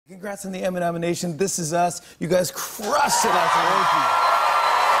Congrats on the Emmy nomination. This Is Us. You guys crushed it out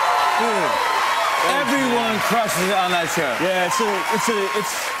there. Dude, everyone crushes it on that show. Yeah,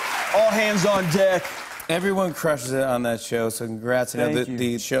 it's all hands on deck. Everyone crushes it on that show, so congrats. I know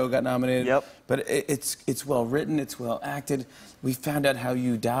the show got nominated. Yep. But it's well written, it's well acted. We found out how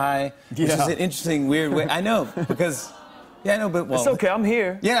you die, which is an interesting, weird way. I know, because... Yeah, I know, but well... It's okay, I'm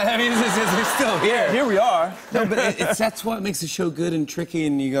here. Yeah, I mean, we're still here. Here we are. No, but that's what makes the show good and tricky,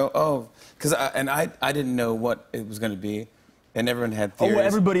 and you go, oh... Because I didn't know what it was going to be, and everyone had theories. Oh, well,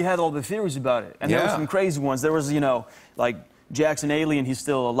 everybody had all the theories about it. And there were some crazy ones. There was, you know, like... Jackson Alien, he's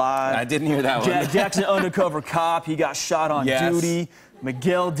still alive. I didn't hear that one. Jackson undercover cop, he got shot on duty.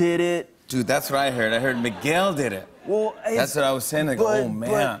 Miguel did it. Dude, that's what I heard. I heard Miguel did it. Well, that's what I was saying. Like, oh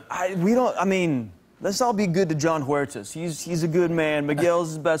man. I mean, let's all be good to John Huertas. He's a good man. Miguel's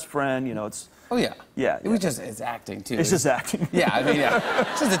his best friend. You know, it's. Oh yeah. Yeah. It's acting too. It's just acting. Yeah, I mean,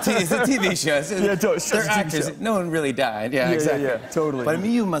 it's just it's a TV show. They're actors. Show. No one really died. Yeah, exactly. Yeah, totally. But I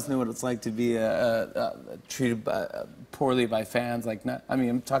mean, you must know what it's like to be treated poorly by fans. Like, not. I mean,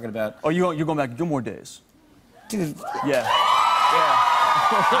 I'm talking about. Oh, you're going back to Gilmore days. Dude. Yeah.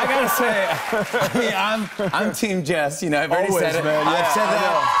 I gotta say, I mean, I'm Team Jess. You know, I've already said it. Man. Yeah, I've said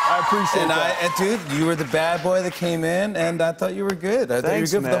that. I appreciate that. Dude, you were the bad boy that came in, and I thought you were good. I thought you were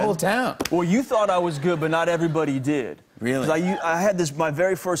good for the whole town. Well, you thought I was good, but not everybody did. Really? I had my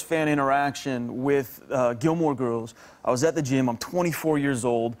very first fan interaction with Gilmore Girls. I was at the gym. I'm 24 years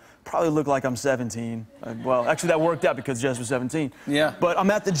old. Probably look like I'm 17. Well, actually, that worked out because Jess was 17. Yeah. But I'm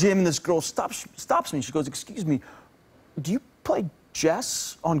at the gym, and this girl stops me. She goes, "Excuse me, do you play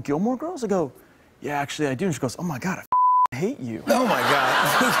Jess on Gilmore Girls?" I go, "Yeah, actually, I do." And she goes, "Oh my God, I hate you." Oh my God.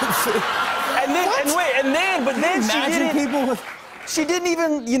 but then she didn't. People She didn't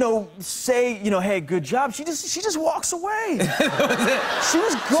even, you know, say, you know, hey, good job. She just walks away. She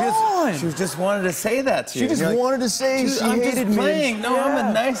was gone. She just wanted to say that to you. She just wanted to say she hated me. Playing. No, I'm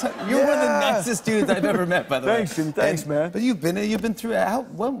a nice. You're one of the nicest dudes I've ever met, by the way. Thanks, Jim. Thanks, man. But you've been through.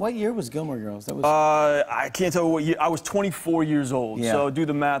 What year was Gilmore Girls? That was. I can't tell you what year. I was 24 years old. Yeah. So do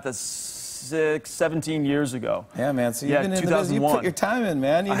the math. That's 17 years ago. Yeah, man. So you've been in the business. You put your time in,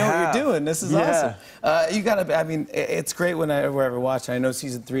 man. You know what you're doing. This is awesome. You gotta. I mean, it's great whenever I watch. I know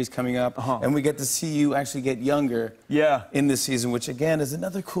season 3 is coming up, and we get to see you actually get younger. Yeah. In this season, which again is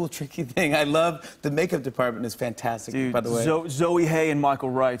another cool, tricky thing. I love the makeup department is fantastic. Dude, by the way. Zoe Hay and Michael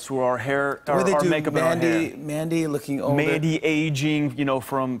Wrights, who are our makeup and our hair. Mandy looking older. Mandy aging, you know,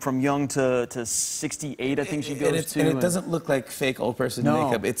 from young to 68, I think she goes to. And it doesn't look like fake old person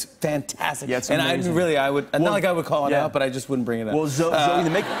makeup. It's fantastic. Yeah, it's amazing. I would, not like I would call it out, but I just wouldn't bring it up. Well, Zoe in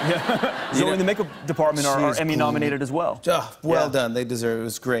the makeup department are Emmy nominated as well. Well done. They deserve it. It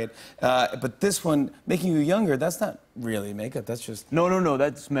was great. But this one, making you younger, that's not really makeup. That's just... No,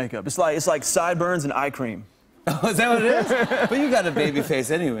 that's makeup. It's like sideburns and eye cream. Oh, is that what it is? But you got a baby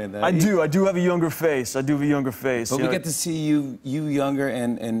face anyway, though. I do have a younger face. I do have a younger face. But we get to see you younger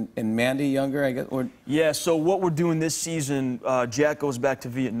and Mandy younger, I guess? Yeah, so what we're doing this season, Jack goes back to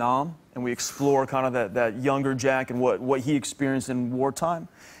Vietnam, and we explore kind of that younger Jack and what he experienced in wartime.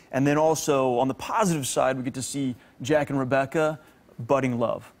 And then also, on the positive side, we get to see Jack and Rebecca budding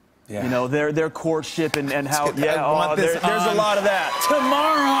love. Yeah. You know, their courtship and how, there's a lot of that.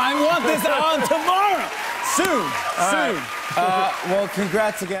 Tomorrow, I want this on tomorrow! Soon. Well,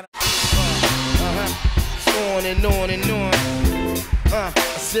 congrats again. On and on and on. I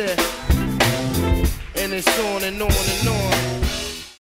said, and it's on and on and on.